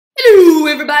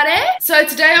everybody! So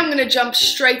today I'm gonna jump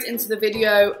straight into the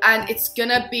video and it's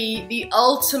gonna be the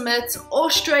ultimate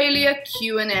Australia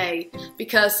Q&A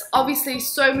because obviously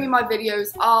so many of my videos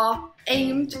are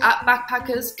aimed at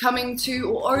backpackers coming to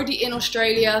or already in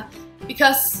Australia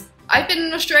because I've been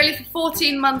in Australia for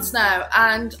 14 months now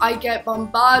and I get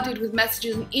bombarded with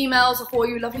messages and emails of all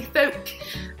you lovely folk,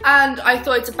 and I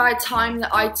thought it's about time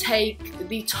that I take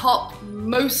the top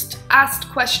most asked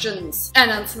questions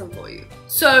and answer them for you.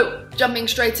 So jumping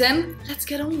straight in, let's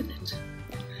get on with it.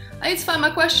 I need to find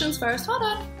my questions first. Hold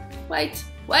on. Wait.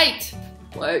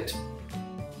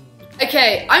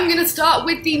 Okay, I'm gonna start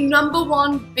with the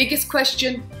 #1 biggest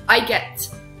question I get.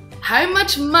 How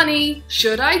much money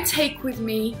should I take with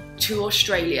me to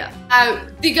Australia? Now,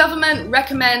 the government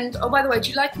recommend, oh by the way, do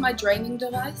you like my draining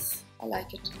device? I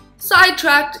like it.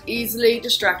 Sidetracked, easily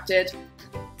distracted.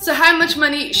 So how much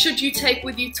money should you take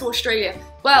with you to Australia?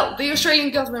 Well, the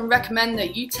Australian government recommend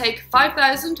that you take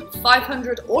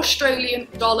 5,500 Australian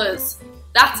dollars.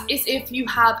 That is if you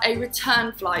have a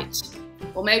return flight.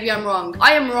 Or maybe I'm wrong.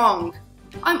 I am wrong.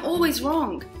 I'm always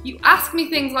wrong. You ask me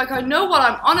things like I know what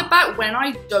I'm on about when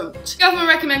I don't. The government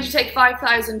recommends you take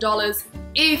 $5,000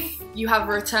 if you have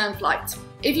a return flight.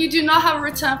 If you do not have a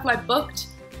return flight booked,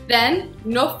 then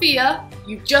no fear,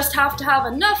 you just have to have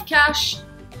enough cash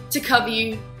to cover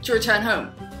you to return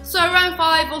home. So around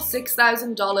 $5,000 or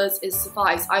 $6,000 is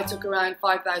suffice. I took around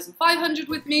 5,500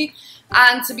 with me,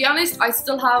 and to be honest, I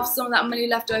still have some of that money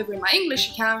left over in my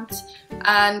English account,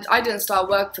 and I didn't start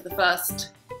work for the first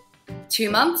 2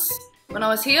 months when I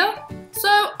was here, so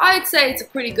I'd say it's a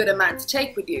pretty good amount to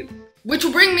take with you. Which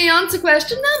will bring me on to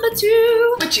question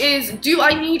 #2, which is, do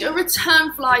I need a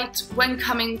return flight when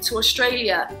coming to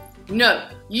Australia? No,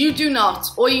 you do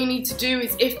not. All you need to do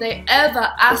is if they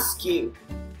ever ask you,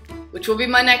 which will be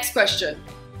my next question,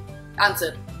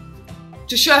 answered,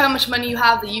 to show how much money you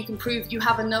have, that you can prove you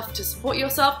have enough to support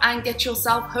yourself and get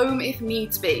yourself home if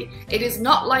needs be. It is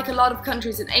not like a lot of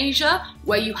countries in Asia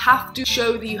where you have to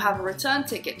show that you have a return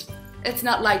ticket. It's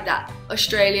not like that.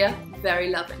 Australia, very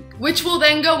loving. Which will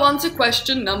then go on to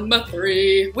question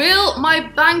 #3. Will my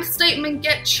bank statement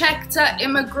get checked at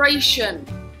immigration?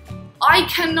 I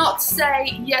cannot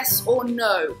say yes or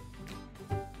no.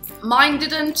 Mine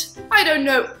didn't. I don't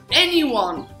know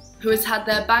anyone who has had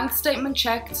their bank statement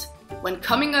checked when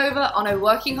coming over on a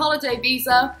working holiday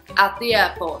visa at the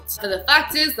airport. But the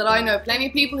fact is that I know plenty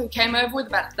of people who came over with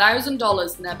about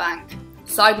 $1,000 in their bank.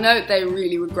 Side note, they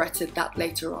really regretted that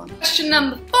later on. Question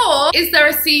 #4, is there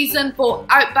a season for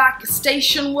outback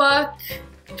station work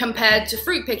compared to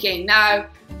fruit picking? Now,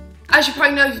 as you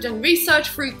probably know if you've done research,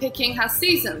 fruit picking has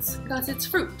seasons because it's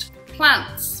fruit,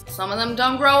 plants. Some of them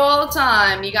don't grow all the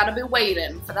time. You gotta be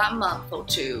waiting for that month or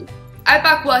two.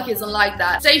 Outback work isn't like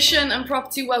that. Station and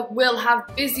property work will have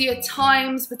busier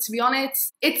times, but to be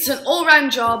honest, it's an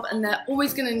all-round job and they're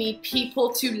always gonna need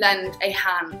people to lend a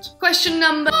hand. Question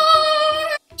 #5.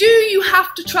 Do you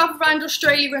have to travel around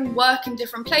Australia and work in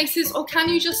different places, or can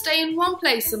you just stay in one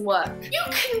place and work? You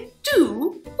can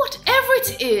do whatever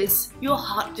it is your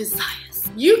heart desires.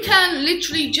 You can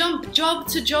literally jump job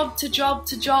to job to job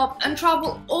to job and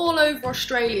travel all over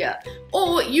Australia.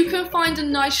 Or you can find a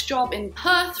nice job in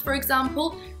Perth, for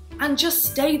example, and just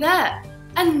stay there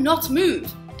and not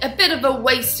move. A bit of a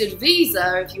wasted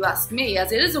visa, if you ask me,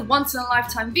 as it is a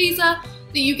once-in-a-lifetime visa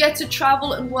that you get to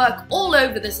travel and work all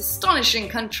over this astonishing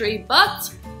country, but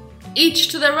each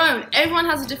to their own. Everyone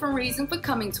has a different reason for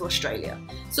coming to Australia.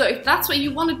 So if that's what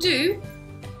you want to do,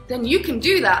 then you can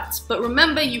do that. But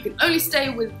remember, you can only stay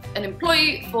with an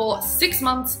employee for 6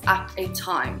 months at a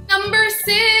time.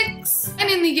 #6. And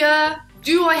in the year,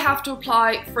 do I have to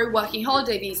apply for a working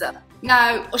holiday visa?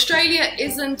 Now, Australia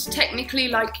isn't technically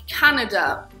like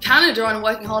Canada. Canada on a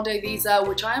working holiday visa,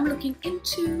 which I am looking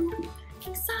into.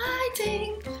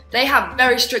 Exciting! They have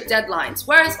very strict deadlines,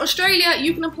 whereas Australia,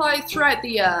 you can apply throughout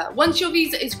the year. Once your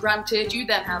visa is granted, you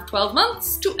then have 12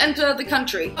 months to enter the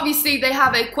country. Obviously, they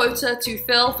have a quota to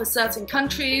fill for certain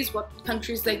countries, what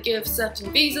countries they give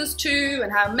certain visas to,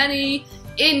 and how many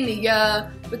in the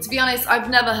year. But to be honest, I've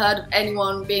never heard of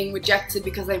anyone being rejected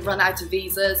because they've run out of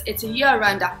visas. It's a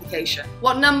year-round application.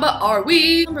 What number are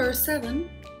we? #7,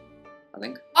 I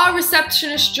think. Are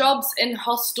receptionist jobs in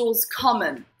hostels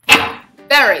common?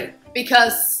 Very,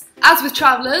 because as with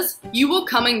travellers, you will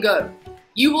come and go.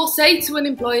 You will say to an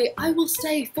employee, I will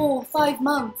stay 4 or 5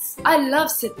 months. I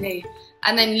love Sydney.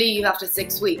 And then leave after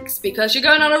 6 weeks because you're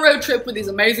going on a road trip with these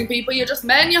amazing people you just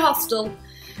met in your hostel.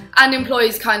 And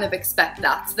employees kind of expect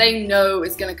that. They know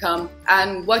it's going to come.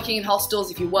 And working in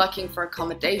hostels, if you're working for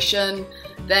accommodation,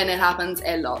 then it happens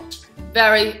a lot.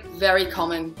 Very, very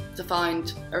common to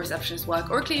find a receptionist work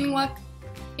or a cleaning work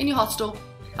in your hostel.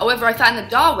 However, I found that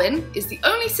Darwin is the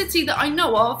only city that I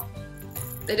know of,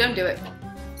 they don't do it.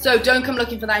 So don't come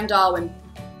looking for that in Darwin.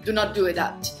 Do not do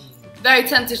that. Very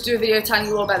tempted to do a video telling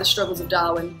you all about the struggles of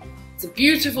Darwin. It's a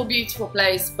beautiful, beautiful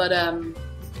place, but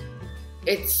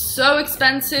it's so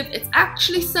expensive, it's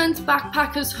actually sent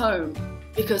backpackers home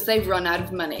because they've run out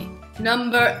of money.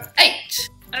 Number 8.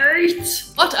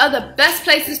 What are the best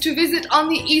places to visit on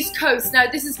the East Coast? Now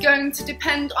this is going to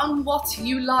depend on what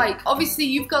you like. Obviously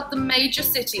you've got the major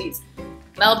cities.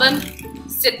 Melbourne,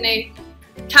 Sydney,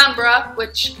 Canberra,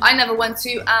 which I never went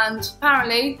to, and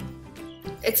apparently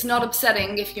it's not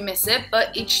upsetting if you miss it,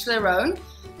 but each to their own.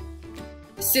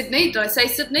 Sydney, did I say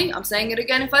Sydney? I'm saying it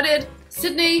again if I did.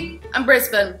 Sydney and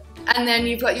Brisbane. And then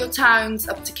you've got your towns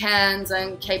up to Cairns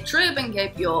and Cape Trib and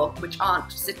Cape York, which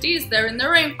aren't cities, they're in the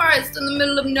rainforest in the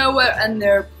middle of nowhere and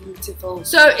they're beautiful.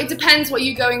 So it depends what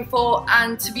you're going for,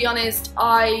 and to be honest,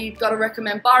 I've got to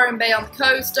recommend Byron Bay on the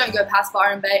coast. Don't go past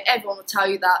Byron Bay, everyone will tell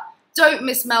you that. Don't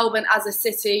miss Melbourne as a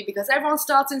city because everyone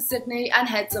starts in Sydney and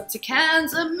heads up to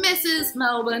Cairns and misses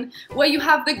Melbourne, where you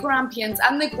have the Grampians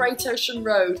and the Great Ocean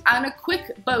Road and a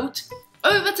quick boat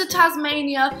over to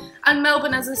Tasmania, and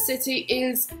Melbourne as a city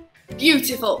is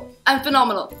beautiful and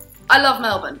phenomenal. I love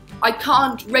Melbourne. I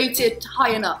can't rate it high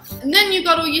enough. And then you've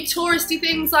got all your touristy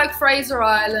things like Fraser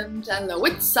Island and the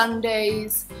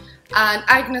Whitsundays and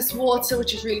Agnes Water,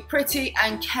 which is really pretty,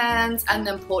 and Cairns, and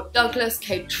then Port Douglas,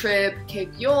 Cape Trib,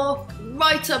 Cape York,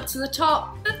 right up to the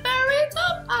top, the very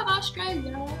top of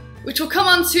Australia. Which will come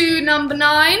on to number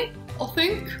 9, I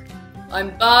think.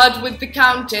 I'm bad with the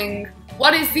counting.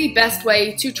 What is the best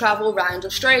way to travel around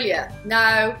Australia?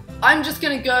 Now, I'm just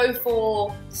gonna go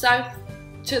for south,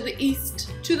 to the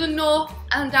east, to the north,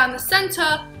 and down the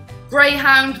centre.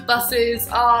 Greyhound buses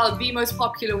are the most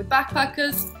popular with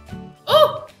backpackers.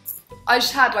 Oh! I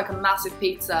just had like a massive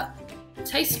pizza. It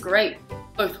tastes great,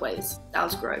 both ways. That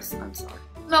was gross, I'm sorry.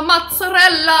 The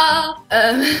mozzarella!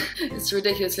 It's a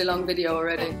ridiculously long video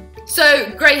already.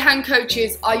 So, Greyhound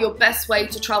coaches are your best way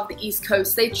to travel the East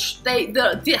Coast. Getting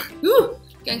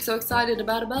so excited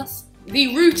about a bus.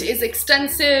 The route is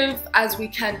extensive, as we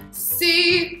can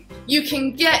see. You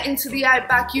can get into the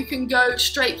outback, you can go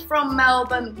straight from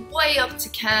Melbourne, way up to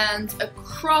Cairns,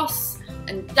 across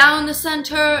and down the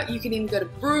centre. You can even go to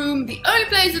Broome. The only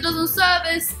place it doesn't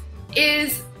service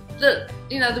is the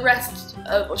rest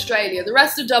of Australia, the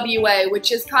rest of WA,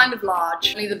 which is kind of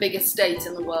large, only the biggest state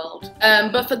in the world.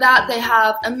 But for that, they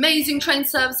have amazing train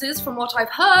services. From what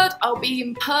I've heard, I'll be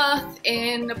in Perth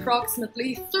in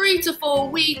approximately 3 to 4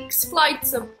 weeks.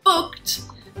 Flights are booked.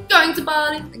 Going to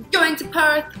Bali and going to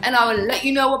Perth, and I will let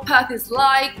you know what Perth is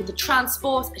like with the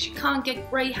transport, as you can't get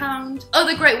Greyhound.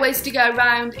 Other great ways to go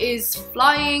around is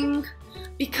flying,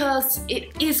 because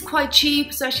it is quite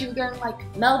cheap, especially if you're going like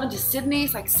Melbourne to Sydney,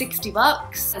 it's like 60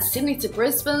 bucks, and Sydney to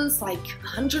Brisbane's like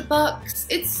 100 bucks.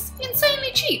 It's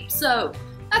insanely cheap, so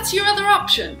that's your other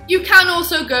option. You can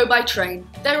also go by train.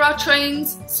 There are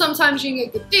trains, sometimes you can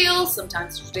get good deals,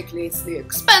 sometimes it's ridiculously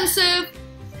expensive.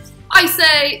 I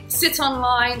say sit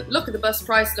online, look at the bus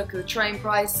price, look at the train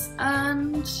price,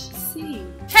 and see.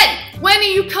 10. When are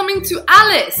you coming to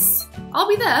Alice? I'll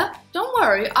be there, don't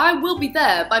worry, I will be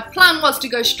there. My plan was to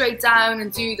go straight down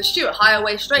and do the Stuart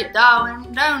Highway straight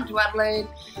down to Adelaide.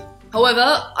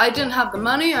 However, I didn't have the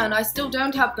money, and I still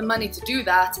don't have the money to do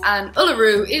that, and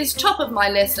Uluru is top of my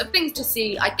list of things to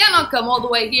see. I cannot come all the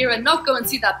way here and not go and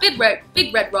see that big red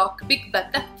rock,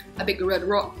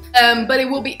 but it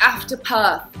will be after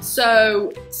Perth,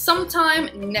 so sometime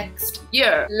next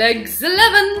year. Legs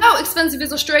 11. How expensive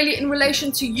is Australia in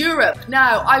relation to Europe?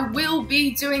 Now, I will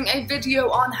be doing a video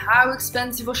on how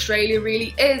expensive Australia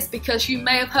really is, because you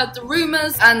may have heard the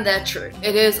rumours, and they're true.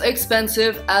 It is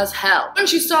expensive as hell.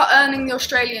 Once you start earning the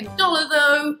Australian dollar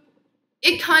though,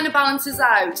 it kind of balances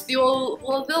out. The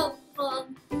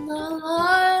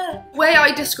way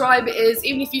I describe it is,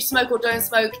 even if you smoke or don't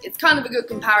smoke, it's kind of a good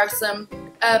comparison.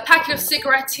 A packet of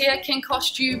cigarettes here can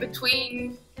cost you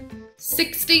between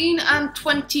 $16 and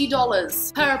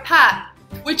 $20 per pack,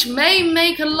 which may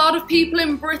make a lot of people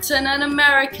in Britain and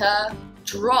America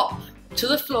drop to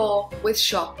the floor with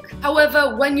shock.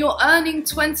 However, when you're earning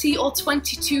 $20 or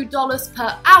 $22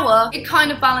 per hour, it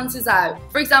kind of balances out.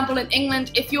 For example, in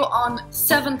England, if you're on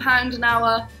 £7 an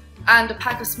hour and a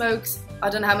pack of smokes, I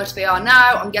don't know how much they are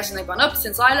now, I'm guessing they've gone up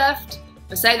since I left,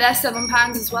 but say they're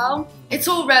 £7 as well. It's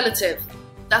all relative,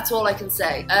 that's all I can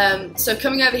say. So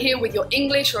coming over here with your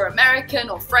English or American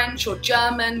or French or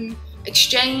German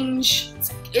exchange,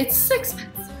 it's expensive.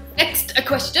 Next, a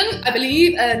question, I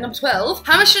believe, number 12.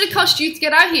 How much should it cost you to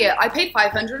get out here? I paid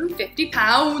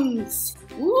 £550.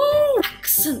 Ooh,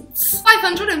 accents.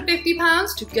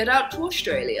 £550 to get out to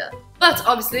Australia. But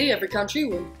obviously every country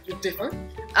will differ.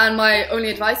 And my only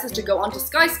advice is to go onto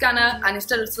Skyscanner, and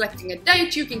instead of selecting a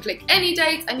date, you can click any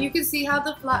date and you can see how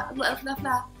the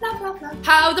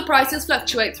prices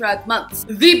fluctuate throughout the months.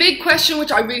 The big question,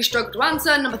 which I really struggle to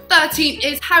answer, number 13,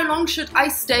 is how long should I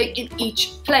stay in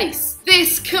each place?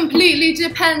 This completely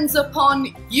depends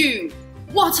upon you.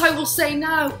 What I will say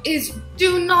now is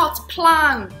do not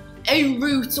plan a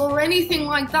route or anything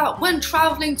like that when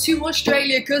traveling to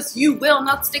Australia, because you will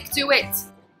not stick to it.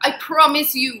 I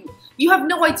promise you. You have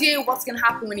no idea what's going to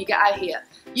happen when you get out here.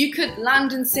 You could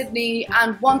land in Sydney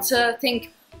and want to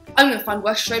think, I'm going to find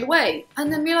work straight away,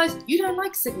 and then realise you don't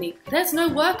like Sydney. There's no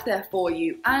work there for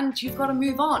you and you've got to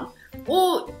move on.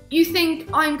 Or you think,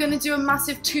 I'm going to do a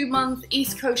massive 2-month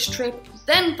East Coast trip,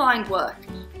 then find work.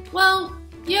 Well,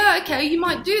 yeah, okay, you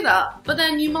might do that, but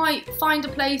then you might find a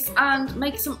place and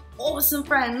make some awesome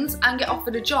friends and get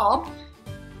offered a job,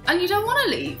 and you don't want to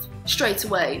leave straight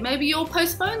away. Maybe you'll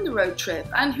postpone the road trip,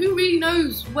 and who really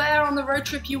knows where on the road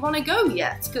trip you want to go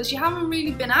yet, because you haven't really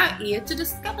been out here to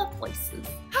discover places.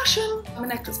 Fashion. My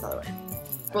necklace, by the way.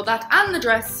 Brought that and the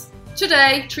dress.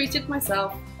 Today, treated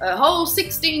myself a whole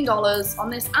 $16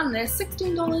 on this and this.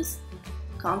 $16.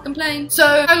 Can't complain.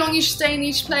 So, how long you should stay in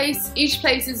each place? Each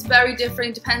place is very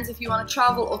different. Depends if you want to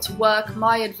travel or to work.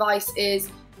 My advice is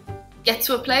get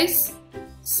to a place,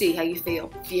 see how you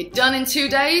feel. If you're done in 2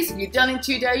 days,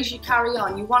 you carry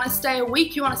on. You want to stay a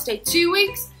week, you want to stay 2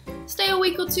 weeks, stay a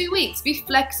week or 2 weeks. Be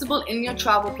flexible in your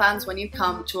travel plans when you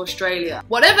come to Australia.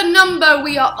 Whatever number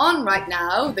we are on right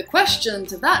now, the question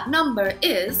to that number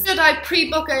is, should I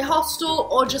pre-book a hostel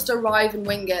or just arrive and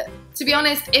wing it? To be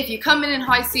honest, if you're coming in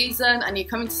high season and you're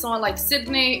coming to somewhere like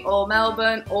Sydney or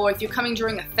Melbourne, or if you're coming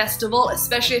during a festival,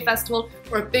 especially a festival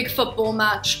or a big football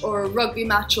match or a rugby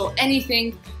match or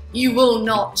anything, you will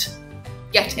not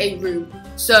get a room.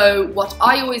 So what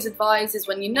I always advise is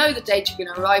when you know the date you're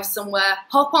going to arrive somewhere,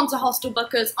 hop onto Hostel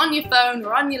Bookers on your phone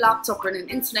or on your laptop or in an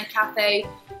internet cafe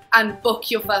and book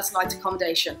your first night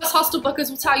accommodation. Hostel Bookers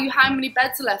will tell you how many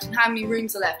beds are left and how many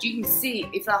rooms are left. You can see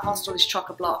if that hostel is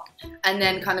chock-a-block and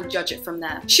then kind of judge it from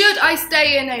there. Should I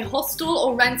stay in a hostel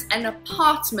or rent an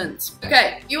apartment?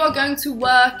 Okay, you are going to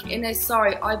work in a,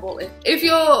 sorry, eyeball it. If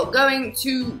you're going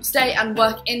to stay and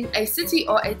work in a city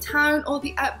or a town or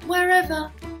the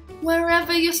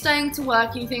wherever you're staying to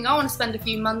work, and you think, I want to spend a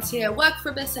few months here, work for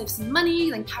a bit, save some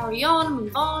money, then carry on,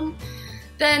 move on,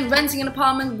 then renting an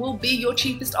apartment will be your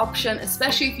cheapest option,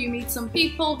 especially if you meet some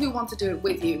people who want to do it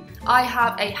with you. I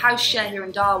have a house share here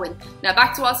in Darwin. Now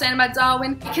back to what I was saying about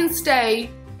Darwin, I can stay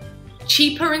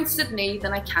cheaper in Sydney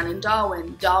than I can in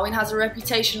Darwin. Darwin has a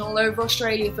reputation all over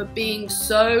Australia for being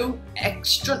so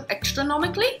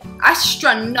astronomically,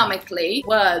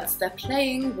 words, they're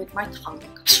playing with my tongue.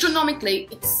 Astronomically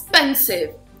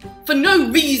expensive for no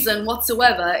reason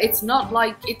whatsoever. It's not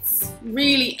like it's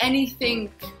really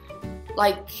anything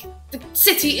like the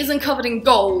city isn't covered in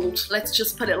gold, let's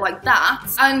just put it like that,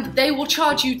 and they will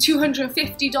charge you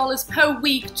 $250 per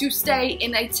week to stay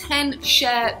in a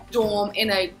 10-share dorm in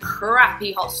a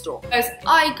crappy hostel. Whereas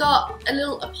I got a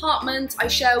little apartment I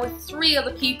share with 3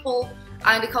 other people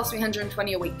and it cost me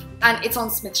 $120 a week, and it's on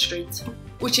Smith Street,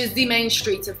 which is the main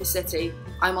street of the city.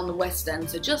 I'm on the west end,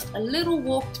 so just a little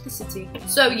walk to the city.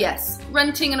 So yes,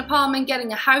 renting an apartment,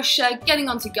 getting a house share, getting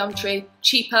onto Gumtree,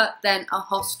 cheaper than a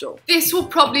hostel. This will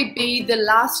probably be the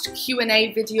last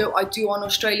Q&A video I do on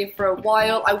Australia for a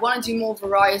while. I want to do more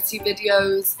variety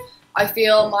videos. I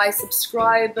feel my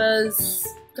subscribers,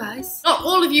 guys, not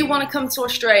all of you want to come to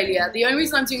Australia. The only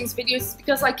reason I'm doing these videos is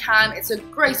because I can. It's a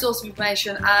great source of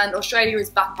information and Australia is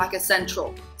backpacker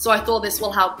central. So I thought this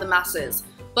will help the masses.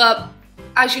 But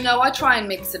as you know, I try and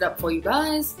mix it up for you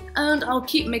guys, and I'll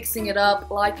keep mixing it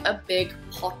up like a big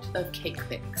pot of cake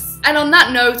mix. And on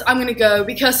that note, I'm gonna go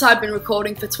because I've been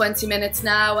recording for 20 minutes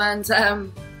now, and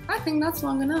I think that's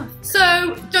long enough.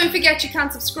 So don't forget you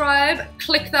can subscribe,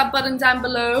 click that button down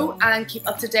below and keep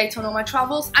up to date on all my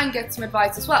travels and get some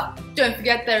advice as well. Don't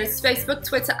forget there is Facebook,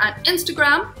 Twitter and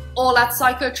Instagram, all at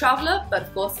Psycho Traveller, but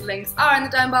of course the links are in the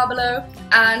down bar below.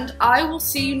 And I will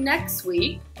see you next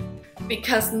week,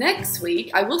 because next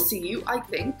week I will see you, I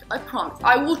promise.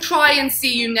 I will try and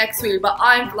see you next week, but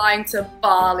I'm flying to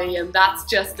Bali and that's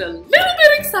just a little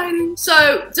bit exciting.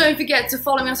 So don't forget to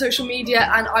follow me on social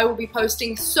media and I will be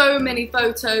posting so many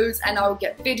photos and I will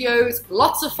get videos,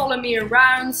 lots of follow me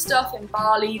around stuff in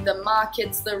Bali, the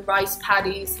markets, the rice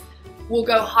paddies. We'll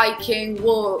go hiking,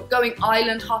 we're going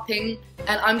island hopping,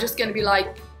 and I'm just gonna be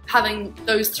like having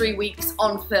those 3 weeks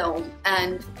on film,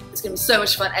 and it's gonna be so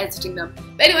much fun editing them.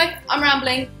 But anyway, I'm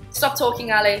rambling. Stop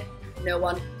talking, Ali. no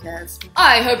one cares.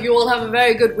 I hope you all have a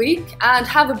very good week and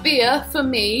have a beer for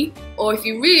me, or if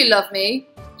you really love me,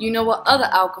 you know what other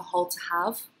alcohol to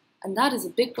have, and that is a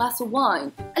big glass of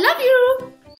wine. I love you!